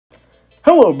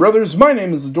Hello brothers, my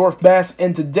name is DwarfBass,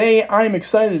 and today I am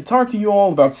excited to talk to you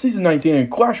all about Season 19 in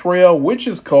Clash Royale, which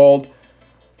is called,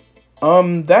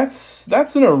 that's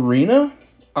an arena?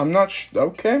 I'm not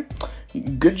okay.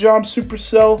 Good job,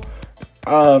 Supercell.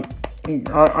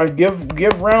 I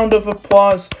give round of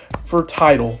applause for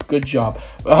title. Good job.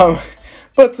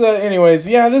 Anyways,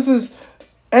 yeah, this is,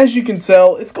 as you can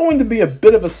tell, it's going to be a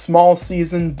bit of a small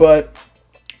season, but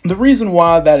the reason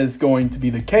why that is going to be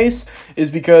the case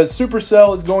is because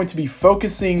Supercell is going to be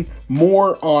focusing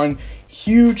more on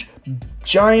huge,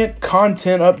 giant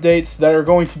content updates that are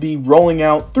going to be rolling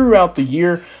out throughout the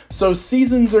year. So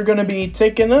seasons are going to be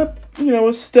taken up,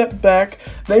 a step back.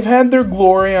 They've had their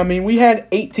glory. I mean, we had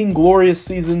 18 glorious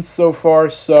seasons so far,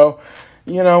 so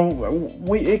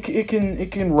it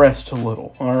can rest a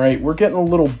little. All right, we're getting a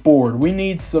little bored. We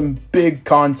need some big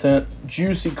content,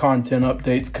 juicy content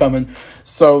updates coming.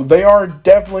 So they are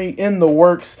definitely in the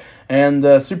works, and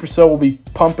Supercell will be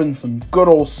pumping some good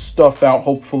old stuff out,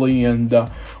 hopefully, and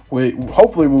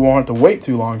hopefully we won't have to wait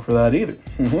too long for that either.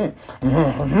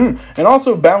 And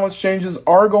also, balance changes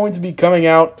are going to be coming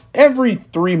out every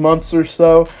 3 months or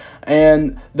so,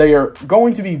 and they are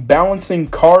going to be balancing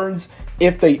cards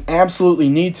if they absolutely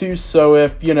need to. So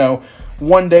if,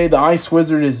 one day the Ice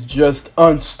Wizard is just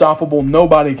unstoppable,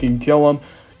 nobody can kill him,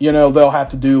 they'll have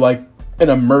to do like an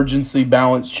emergency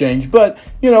balance change. But,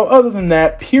 other than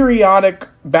that, periodic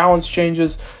balance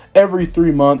changes every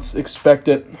 3 months. Expect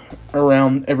it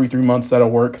around every 3 months. That'll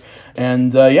work.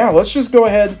 And yeah, let's just go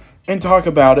ahead and talk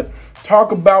about it.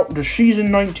 Talk about the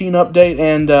Season 19 update.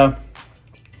 And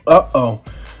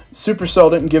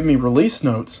Supercell didn't give me release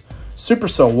notes.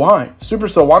 Supercell, why?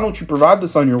 Supercell, why don't you provide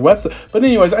this on your website? But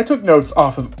anyways, I took notes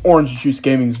off of Orange Juice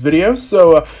Gaming's video,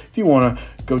 so if you want to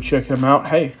go check him out,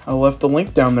 hey, I left the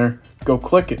link down there. Go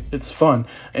click it. It's fun.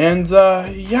 And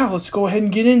yeah, let's go ahead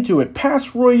and get into it.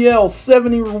 Pass Royale,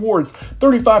 70 rewards,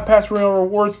 35 Pass Royale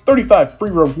rewards, 35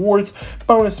 free rewards,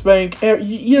 bonus bank.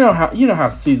 You know how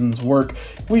seasons work.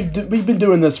 We've been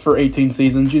doing this for 18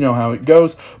 seasons. You know how it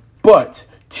goes. But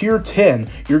Tier 10,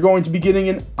 you're going to be getting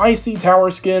an Icy Tower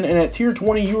Skin, and at Tier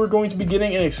 20, you are going to be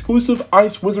getting an exclusive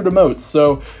Ice Wizard emote.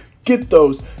 So get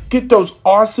those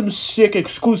awesome, sick,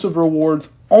 exclusive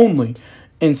rewards only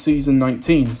in Season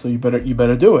 19. So you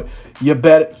better do it. You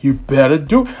better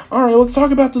do it. All right, let's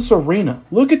talk about this arena.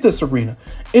 Look at this arena.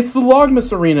 It's the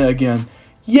Logmas arena again.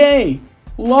 Yay,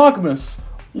 Logmas.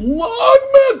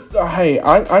 Hey,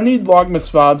 I need Logmas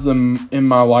vibes in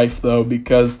my life though,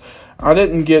 because I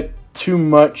didn't get too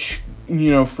much,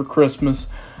 for Christmas.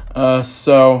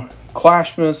 So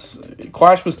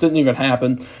Clashmas didn't even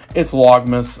happen. It's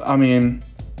Logmas. I mean,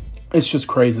 it's just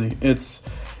crazy. It's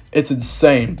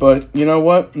insane. But you know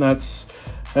what? That's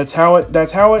how it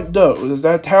does. That's how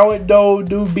it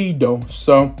do.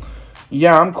 So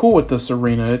yeah, I'm cool with this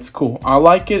arena. It's cool. I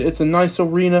like it. It's a nice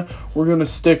arena. We're gonna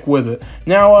stick with it.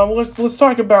 Now let's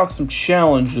talk about some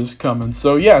challenges coming.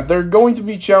 So yeah, there are going to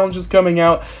be challenges coming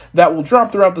out that will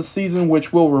drop throughout the season,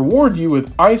 which will reward you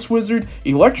with Ice Wizard,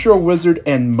 Electro Wizard,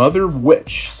 and Mother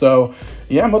Witch. So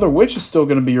yeah, Mother Witch is still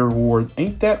gonna be your reward.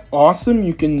 Ain't that awesome?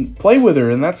 You can play with her,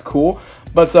 and that's cool.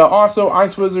 But also,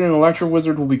 Ice Wizard and Electro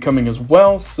Wizard will be coming as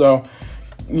well. So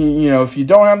if you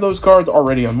don't have those cards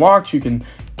already unlocked, you can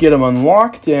get them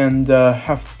unlocked and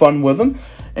have fun with them.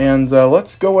 And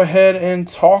let's go ahead and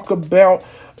talk about,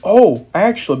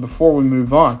 actually, before we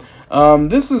move on,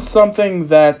 this is something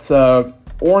that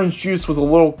Orange Juice was a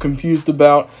little confused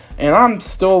about, and I'm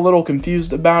still a little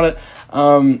confused about it.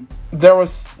 There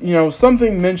was,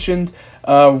 something mentioned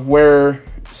where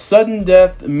Sudden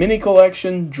Death, Mini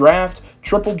Collection, Draft,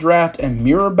 Triple Draft, and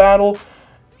Mirror Battle,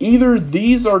 either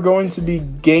these are going to be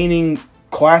gaining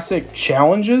classic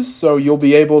challenges, so you'll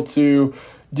be able to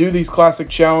do these classic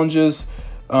challenges,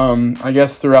 I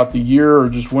guess, throughout the year or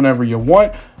just whenever you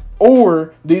want,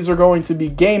 or these are going to be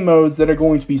game modes that are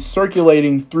going to be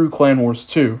circulating through Clan Wars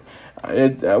 2.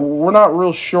 We're not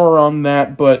real sure on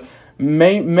that, but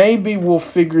maybe we'll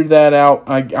figure that out.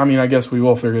 I mean, I guess we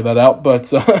will figure that out, but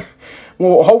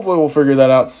hopefully we'll figure that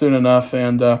out soon enough,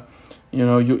 and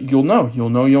you'll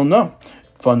know.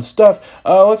 Fun stuff.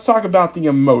 Let's talk about the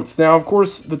emotes. Now, of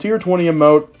course, the Tier 20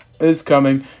 emote is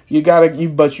coming. You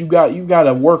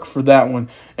gotta work for that one,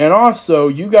 and also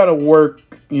you gotta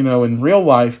work, in real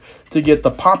life to get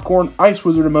the Popcorn Ice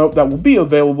Wizard emote that will be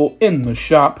available in the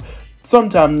shop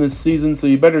sometime this season. So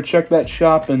you better check that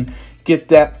shop and get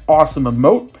that awesome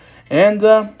emote. And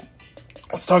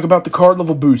let's talk about the card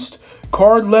level boost.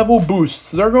 Card level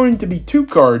boosts. There are going to be 2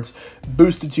 cards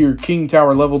boosted to your King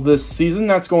Tower level this season.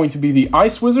 That's going to be the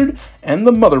Ice Wizard and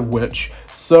the Mother Witch.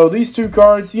 So these 2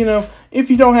 cards, you know, if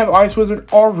you don't have Ice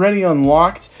Wizard already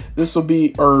unlocked, this will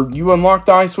be, or you unlock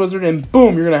the Ice Wizard and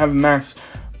boom, you're going to have a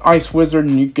max Ice Wizard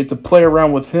and you get to play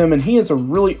around with him. And he is a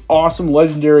really awesome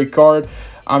legendary card.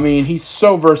 I mean, he's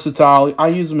so versatile. I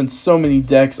use him in so many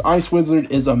decks. Ice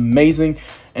Wizard is amazing.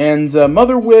 And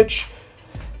Mother Witch,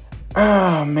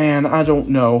 oh man, I don't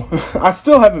know. I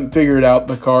still haven't figured out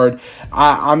the card.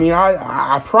 I mean,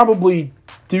 I probably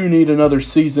do need another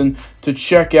season to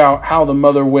check out how the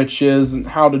Mother Witch is and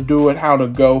how to do it, how to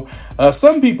go.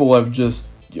 Some people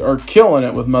are killing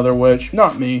it with Mother Witch,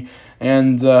 not me.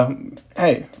 And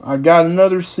hey, I got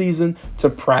another season to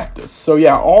practice. So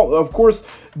yeah, of course,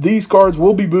 these cards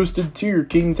will be boosted to your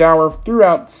King Tower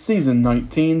throughout Season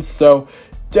 19. So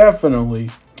definitely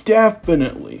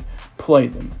play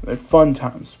them at fun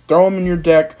times. Throw them in your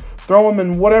deck. Throw them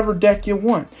in whatever deck you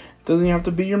want. It doesn't have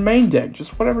to be your main deck.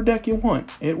 Just whatever deck you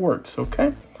want. It works,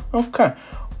 okay? Okay.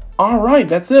 All right,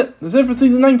 that's it. That's it for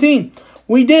Season 19.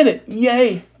 We did it.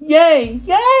 Yay. Yay.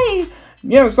 Yay.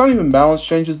 Yeah, there's not even balance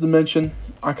changes to mention.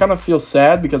 I kind of feel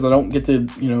sad because I don't get to,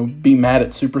 you know, be mad at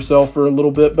Supercell for a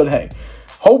little bit. But hey,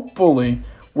 hopefully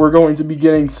we're going to be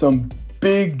getting some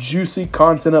big, juicy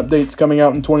content updates coming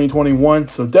out in 2021.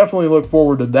 So definitely look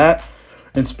forward to that.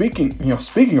 And speaking of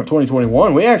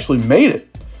 2021, we actually made it.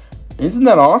 Isn't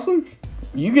that awesome?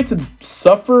 You get to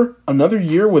suffer another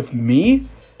year with me.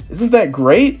 Isn't that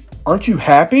great? Aren't you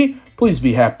happy? Please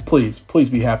be happy. Please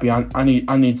be happy. I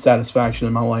need satisfaction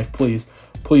in my life. Please,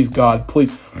 God,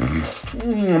 please.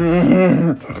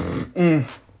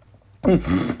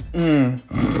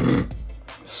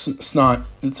 Snot.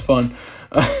 It's fun.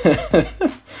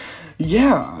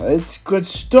 Yeah, it's good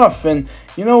stuff. And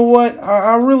you know what?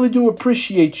 I really do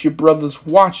appreciate you brothers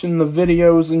watching the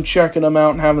videos and checking them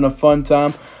out and having a fun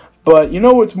time. But you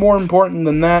know what's more important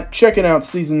than that? Checking out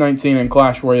Season 19 in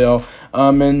Clash Royale.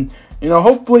 And you know,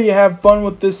 hopefully you have fun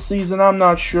with this season. I'm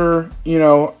not sure, you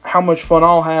know, how much fun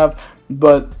I'll have,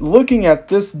 but looking at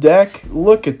this deck,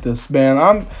 look at this, man.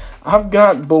 I've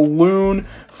got Balloon,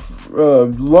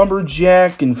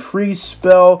 Lumberjack, and Free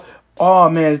Spell. Oh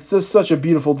man, it's just such a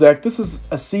beautiful deck. This is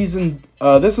the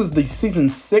Season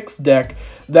 6 deck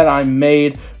that I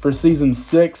made for Season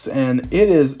 6, and it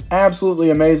is absolutely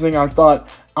amazing. I thought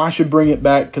I should bring it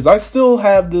back because I still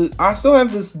have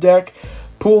this deck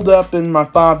pulled up in my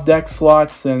 5 deck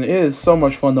slots, and it is so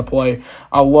much fun to play.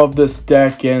 I love this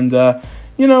deck, and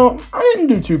you know, I didn't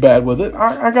do too bad with it.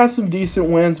 I got some decent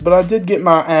wins, but I did get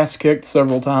my ass kicked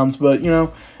several times. But you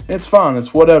know, it's fine.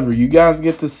 It's whatever. You guys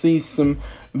get to see some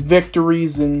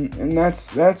victories, and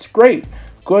that's great.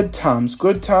 Good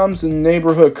times in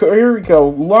neighborhood. Here we go.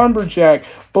 Lumberjack,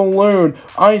 Balloon,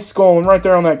 Ice Skull, and right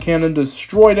there on that cannon,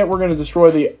 destroyed it. We're going to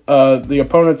destroy the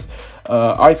opponent's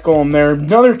Ice Golem there.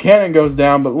 Another cannon goes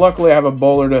down, but luckily I have a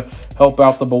bowler to help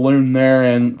out the balloon there,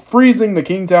 and freezing the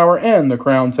King Tower and the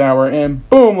Crown Tower, and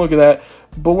boom, look at that.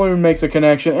 Balloon makes a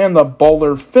connection, and the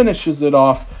bowler finishes it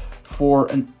off for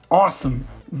an awesome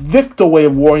Victory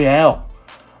Royale.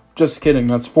 Just kidding,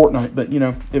 that's Fortnite, but you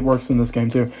know, it works in this game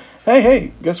too.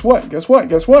 Hey, guess what?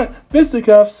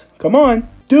 Fisticuffs, come on,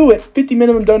 do it. 50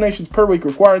 minimum donations per week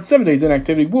required. 7 days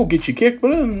inactivity will get you kicked,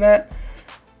 but other than that,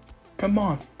 come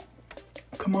on,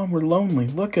 we're lonely.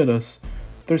 Look at us.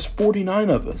 There's 49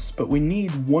 of us, but we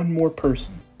need one more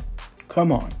person.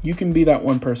 Come on, you can be that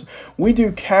one person. We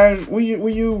do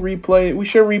replay. We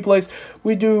share replays.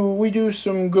 We do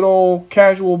some good old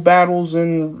casual battles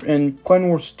in Clan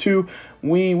Wars 2.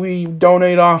 We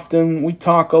donate often. We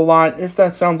talk a lot. If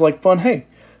that sounds like fun, hey,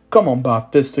 come on by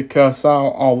Fisticuffs. I'll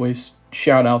always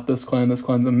shout out this clan. This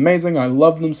clan's amazing. I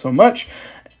love them so much.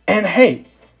 And hey,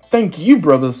 thank you,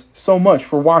 brothers, so much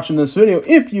for watching this video.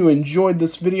 If you enjoyed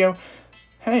this video,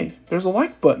 hey, there's a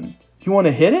like button. You want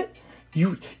to hit it?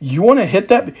 You want to hit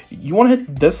that? You want to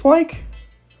hit dislike?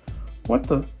 What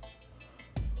the?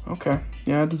 Okay.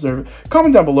 Yeah, I deserve it.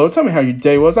 Comment down below. Tell me how your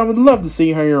day was. I would love to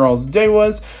see how your all's day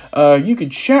was. You can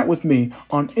chat with me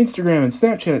on Instagram and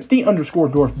Snapchat at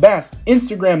 _DwarfBass.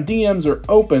 Instagram DMs are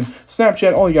open.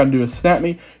 Snapchat, all you got to do is snap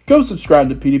me. Go subscribe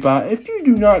to PewDiePie. If you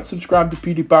do not subscribe to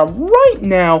PewDiePie right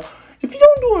now, if you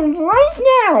don't do it right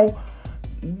now,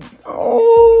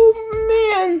 oh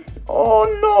man, oh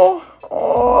no.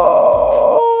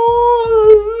 Oh,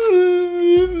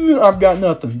 I've got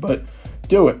nothing, but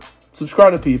do it.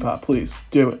 Subscribe to PewDiePie, please.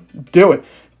 Do it. Do it.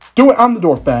 Do it. I'm the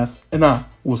DwarfBass, and I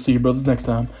will see you brothers next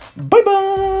time.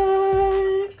 Bye-bye.